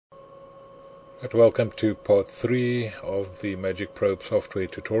And welcome to part 3 of the Magic Probe software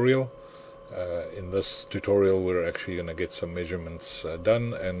tutorial. In this tutorial we're actually going to get some measurements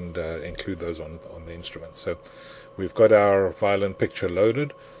done and include those on the instrument. So we've got our violin picture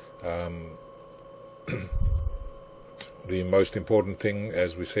loaded. The most important thing,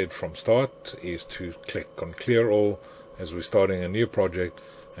 as we said from start, is to click on clear all as we're starting a new project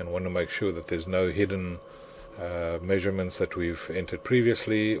and want to make sure that there's no hidden measurements that we've entered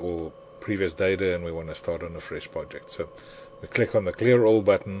previously or previous data, and we want to start on a fresh project. So we click on the clear all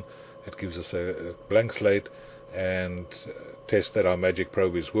button. It gives us a blank slate and test that our magic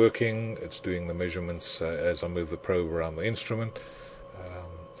probe is working. It's doing the measurements as I move the probe around the instrument.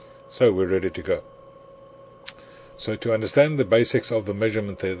 So we're ready to go. So to understand the basics of the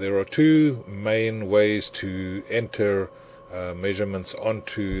measurement, there are two main ways to enter measurements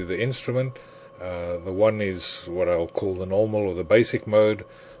onto the instrument. The one is what I'll call the normal or the basic mode.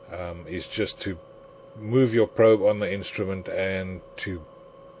 Is just to move your probe on the instrument and to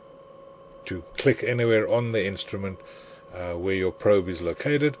click anywhere on the instrument where your probe is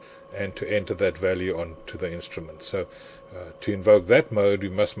located and to enter that value onto the instrument. So to invoke that mode, you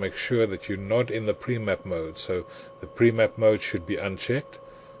must make sure that you're not in the pre-map mode. So the pre-map mode should be unchecked.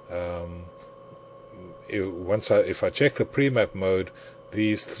 If I check the pre-map mode,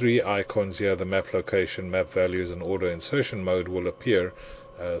 these three icons here, the map location, map values and auto insertion mode, will appear.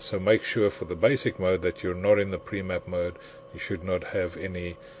 So make sure for the basic mode that you're not in the pre-map mode. You should not have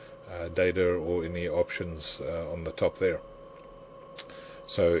any data or any options on the top there.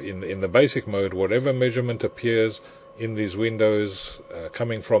 So in the basic mode, whatever measurement appears in these windows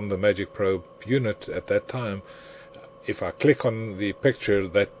coming from the Magic Probe unit at that time, if I click on the picture,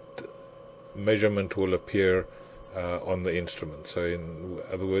 that measurement will appear on the instrument. So in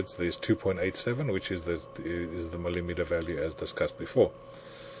other words, there's 2.87, which is the millimeter value as discussed before.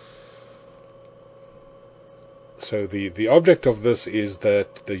 So the object of this is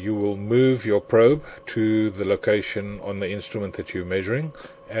that you will move your probe to the location on the instrument that you're measuring,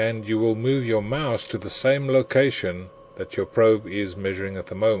 and you will move your mouse to the same location that your probe is measuring at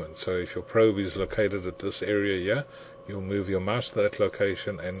the moment. So if your probe is located at this area here, you'll move your mouse to that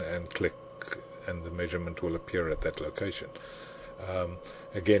location and click, and the measurement will appear at that location.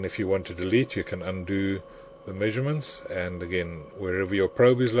 Again, if you want to delete, you can undo the measurements, and again, wherever your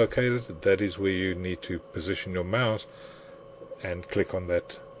probe is located, that is where you need to position your mouse and click on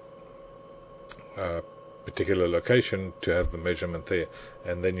that particular location to have the measurement there,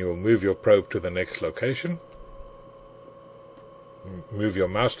 and then you will move your probe to the next location, move your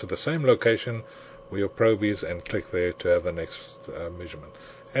mouse to the same location where your probe is and click there to have the next measurement,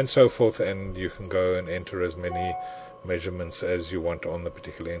 and so forth, and you can go and enter as many measurements as you want on the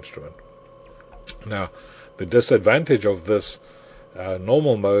particular instrument. Now, the disadvantage of this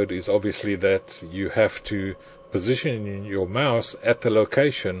normal mode is obviously that you have to position your mouse at the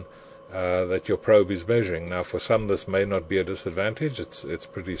location that your probe is measuring. Now, for some this may not be a disadvantage. It's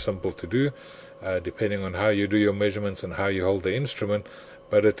pretty simple to do, depending on how you do your measurements and how you hold the instrument,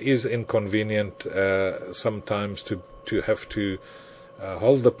 but it is inconvenient sometimes to have to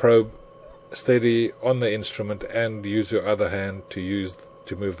hold the probe steady on the instrument and use your other hand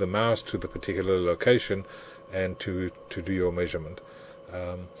to move the mouse to the particular location and to do your measurement.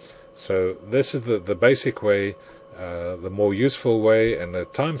 So this is the basic way. The more useful way and the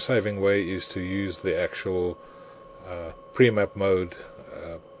time-saving way is to use the actual pre-map mode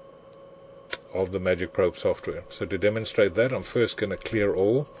of the Magic Probe software. So to demonstrate that, I'm first going to clear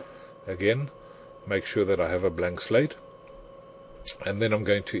all again, make sure that I have a blank slate, and then I'm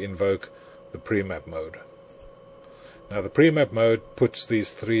going to invoke the pre-map mode. Now the pre-map mode puts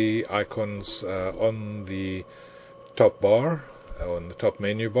these three icons on the top bar, on the top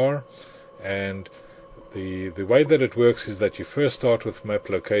menu bar, and the way that it works is that you first start with map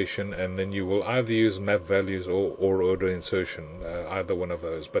location, and then you will either use map values or auto insertion, either one of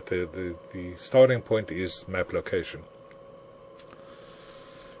those, but the starting point is map location.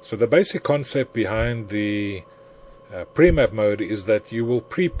 So the basic concept behind the pre-map mode is that you will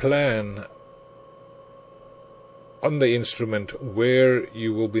pre-plan on the instrument where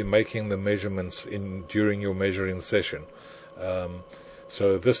you will be making the measurements during your measuring session.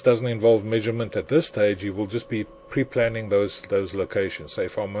 So this doesn't involve measurement at this stage. You will just be pre-planning those locations. So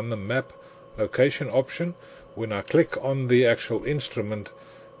if I'm on the map location option, when I click on the actual instrument,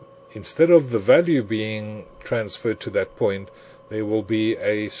 instead of the value being transferred to that point, there will be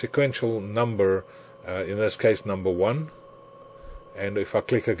a sequential number, in this case number 1. And if I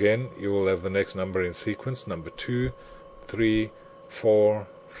click again, you will have the next number in sequence, number 2, 3, 4,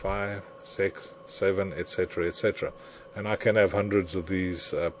 5, 6, 7, etc., etc. and I can have hundreds of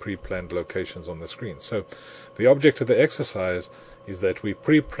these pre-planned locations on the screen. So the object of the exercise is that we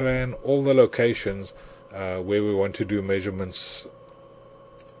pre-plan all the locations where we want to do measurements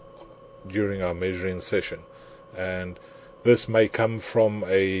during our measuring session, and this may come from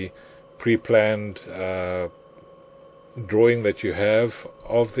a pre-planned drawing that you have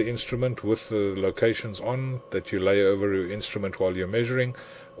of the instrument with the locations on that you lay over your instrument while you're measuring,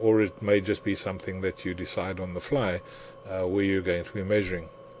 or it may just be something that you decide on the fly where you're going to be measuring.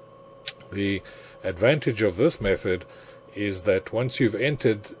 The advantage of this method is that once you've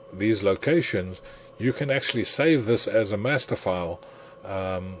entered these locations, you can actually save this as a master file,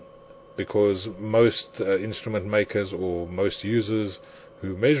 because most instrument makers or most users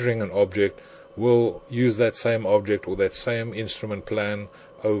who are measuring an object will use that same object or that same instrument plan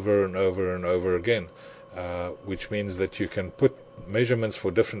over and over and over again, which means that you can put measurements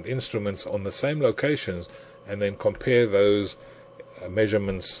for different instruments on the same locations and then compare those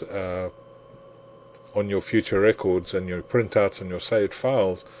measurements on your future records and your printouts and your saved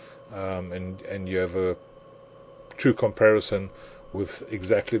files, and you have a true comparison with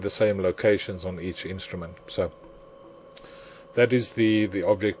exactly the same locations on each instrument. So that is the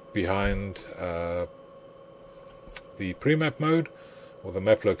object behind the pre-map mode or the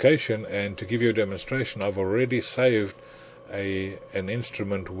map location. And to give you a demonstration, I've already saved an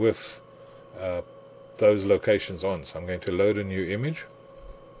instrument with those locations on. So I'm going to load a new image.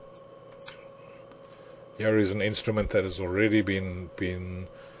 Here is an instrument that has already been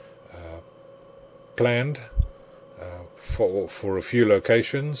planned for a few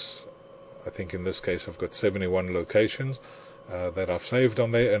locations. I think in this case I've got 71 locations that I've saved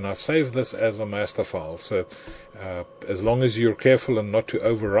on there, and I've saved this as a master file. So as long as you're careful and not to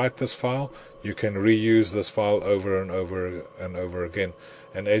overwrite this file, you can reuse this file over and over and over again.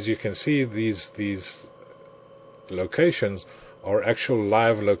 And as you can see, these locations are actual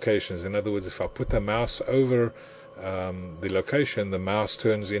live locations. In other words, if I put the mouse over the location, the mouse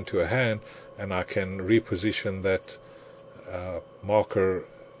turns into a hand, and I can reposition that marker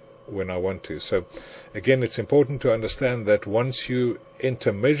when I want to. So again, it's important to understand that once you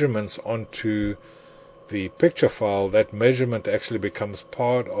enter measurements onto the picture file, that measurement actually becomes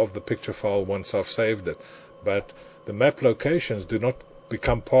part of the picture file once I've saved it. But the map locations do not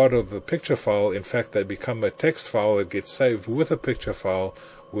become part of the picture file. In fact, they become a text file that gets saved with a picture file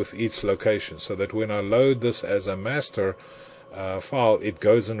with each location, so that when I load this as a master file, it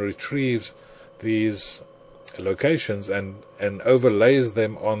goes and retrieves these locations and overlays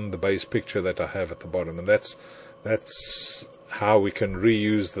them on the base picture that I have at the bottom. And that's how we can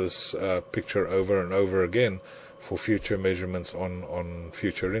reuse this picture over and over again for future measurements on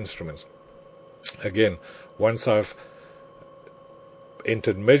future instruments. Again, once I've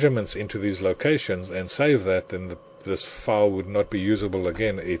entered measurements into these locations and save that, then this file would not be usable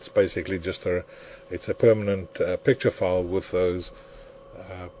again. It's basically just a permanent picture file with those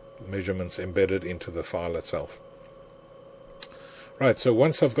measurements embedded into the file itself. Right, so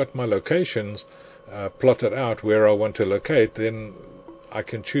once I've got my locations plotted out where I want to locate, then I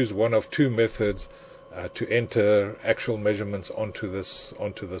can choose one of two methods to enter actual measurements onto this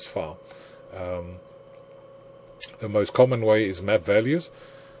file. The most common way is map values,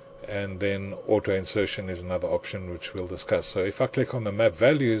 and then auto insertion is another option which we'll discuss. So if I click on the map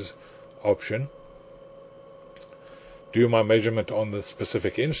values option, do my measurement on the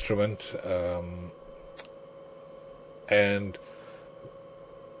specific instrument, and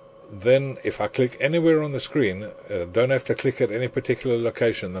then if I click anywhere on the screen, don't have to click at any particular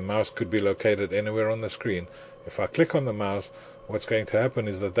location, the mouse could be located anywhere on the screen. If I click on the mouse, what's going to happen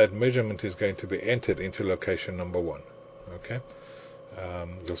is that measurement is going to be entered into location number 1. Okay,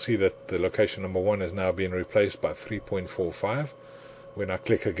 you'll see that the location number 1 has now been replaced by 3.45. When I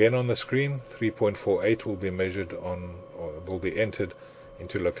click again on the screen, 3.48 will be measured on, or will be entered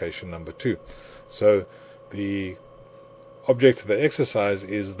into location number 2. So the object of the exercise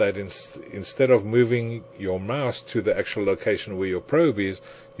is that instead of moving your mouse to the actual location where your probe is,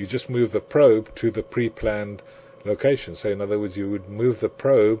 you just move the probe to the pre-planned location. So in other words, you would move the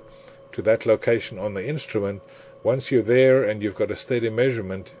probe to that location on the instrument. Once you're there and you've got a steady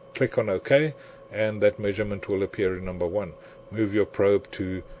measurement, click on OK, and that measurement will appear in number 1. Move your probe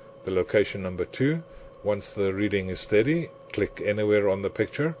to the location number 2. Once the reading is steady, click anywhere on the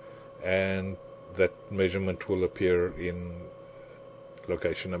picture, and that measurement will appear in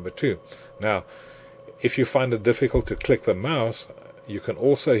location number 2. Now, if you find it difficult to click the mouse, you can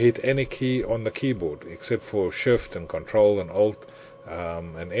also hit any key on the keyboard except for Shift and Control and Alt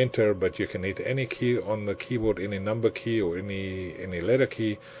and Enter, but you can hit any key on the keyboard, any number key or any letter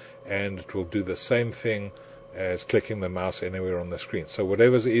key, and it will do the same thing as clicking the mouse anywhere on the screen. So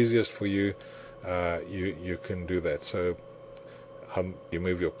whatever's easiest for you, you can do that. So you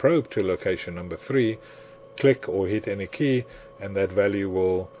move your probe to location number 3, click or hit any key, and that value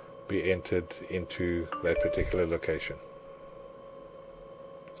will be entered into that particular location.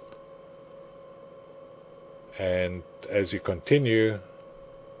 And as you continue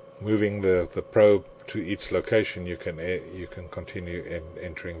moving the probe to each location, you can continue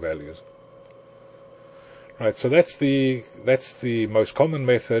entering values. Right, so that's the most common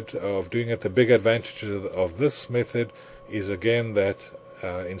method of doing it. The big advantage of this method is again that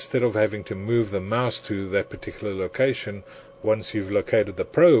instead of having to move the mouse to that particular location, once you've located the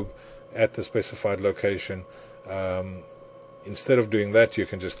probe at the specified location, instead of doing that, you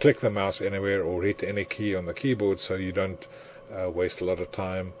can just click the mouse anywhere or hit any key on the keyboard, so you don't waste a lot of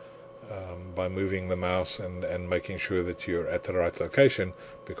time by moving the mouse and making sure that you're at the right location,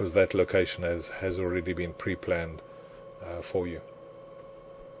 because that location has already been pre-planned for you.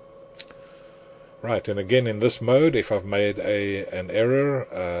 Right, and again in this mode, if I've made an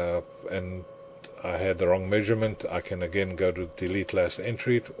error and I had the wrong measurement, I can again go to delete last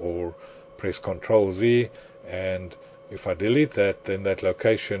entry or press Ctrl Z, and if I delete that, then that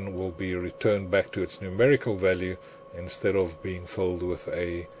location will be returned back to its numerical value instead of being filled with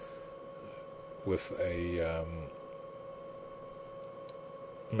a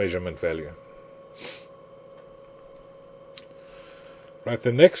measurement value. Right,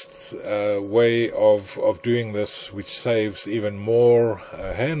 the next way of doing this, which saves even more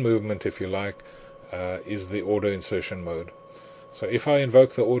hand movement, if you like, is the auto insertion mode. So if I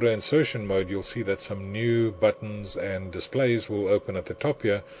invoke the auto insertion mode, you'll see that some new buttons and displays will open at the top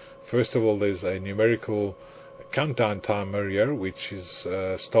here. First of all, there's a numerical countdown timer here, which is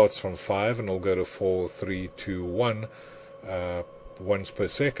starts from 5 and will go to 4, 3, 2, 1 once per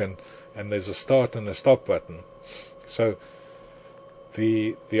second, and there's a start and a stop button. So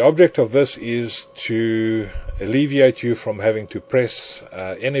the object of this is to alleviate you from having to press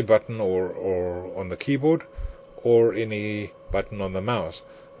any button or on the keyboard or any button on the mouse.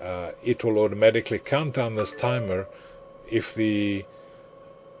 It will automatically count down this timer if the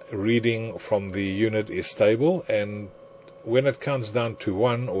reading from the unit is stable, and when it counts down to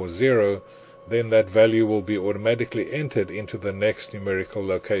 1 or 0, then that value will be automatically entered into the next numerical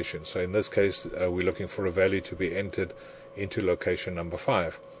location. So in this case, we're looking for a value to be entered into location number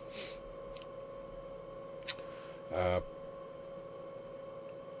 5.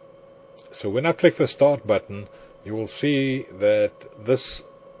 So when I click the start button, you will see that this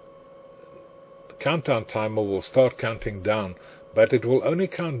countdown timer will start counting down, but it will only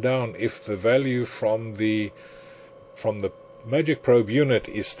count down if the value from the Magic Probe unit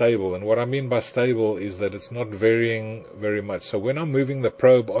is stable. And what I mean by stable is that it's not varying very much. So when I'm moving the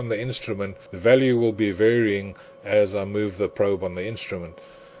probe on the instrument, the value will be varying as I move the probe on the instrument.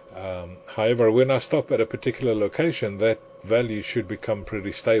 However, when I stop at a particular location, that value should become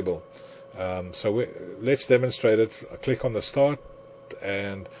pretty stable. So let's demonstrate it. I click on the start,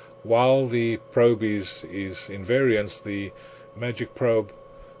 and while the probe is in variance, the Magic Probe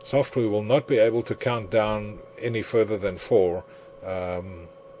software will not be able to count down any further than 4.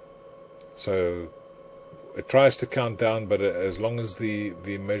 So it tries to count down, but as long as the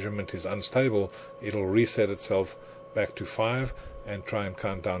measurement is unstable, it'll reset itself back to 5 and try and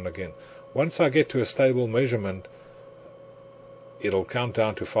count down again. Once I get to a stable measurement, it'll count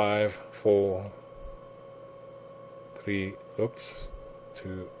down to 5, 4, 3,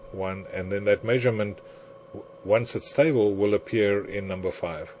 2, 1, and then that measurement, once it's stable, will appear in number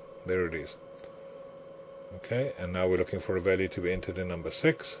 5. There it is. Okay, and now we're looking for a value to be entered in number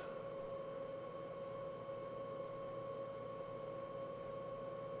 6.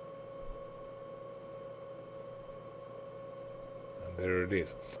 And there it is.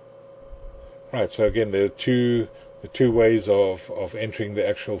 Right, so again, there are the two ways of entering the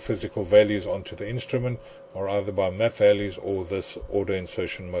actual physical values onto the instrument, or either by map values or this auto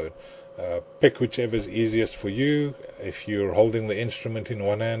insertion mode. Pick whichever is easiest for you. If you're holding the instrument in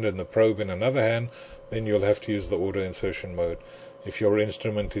one hand and the probe in another hand, then you'll have to use the auto insertion mode. If your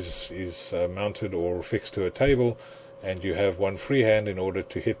instrument is mounted or fixed to a table and you have one free hand in order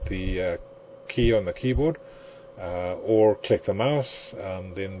to hit the key on the keyboard or click the mouse,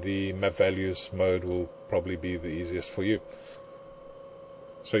 then the map values mode will probably be the easiest for you.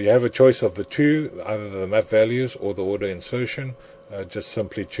 So you have a choice of the two, either the map values or the auto insertion. Just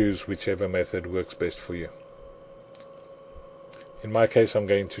simply choose whichever method works best for you. In my case, I'm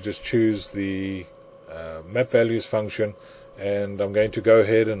going to just choose the map values function, and I'm going to go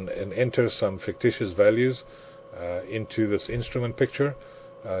ahead and enter some fictitious values into this instrument picture.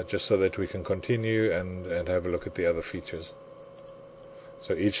 just so that we can continue and have a look at the other features.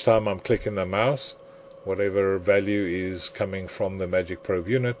 So each time I'm clicking the mouse, whatever value is coming from the Magic Probe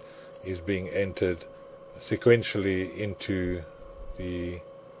unit is being entered sequentially into the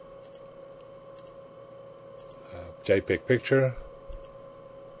JPEG picture.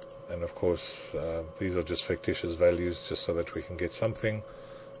 And of course these are just fictitious values, just so that we can get something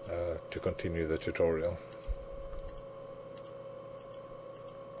to continue the tutorial.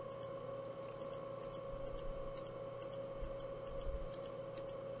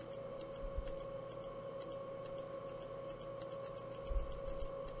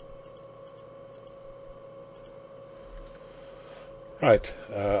 Right,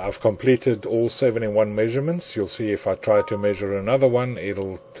 I've completed all 71 measurements. You'll see if I try to measure another one,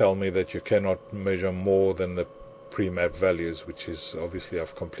 it'll tell me that you cannot measure more than the pre-map values, which is obviously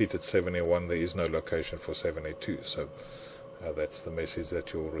I've completed 71. There is no location for 72, so that's the message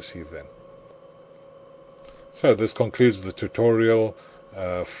that you'll receive then. So this concludes the tutorial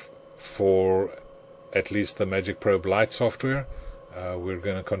for at least the Magic Probe Lite software. We're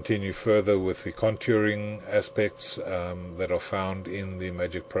going to continue further with the contouring aspects that are found in the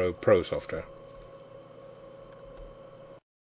Magic Probe Pro software.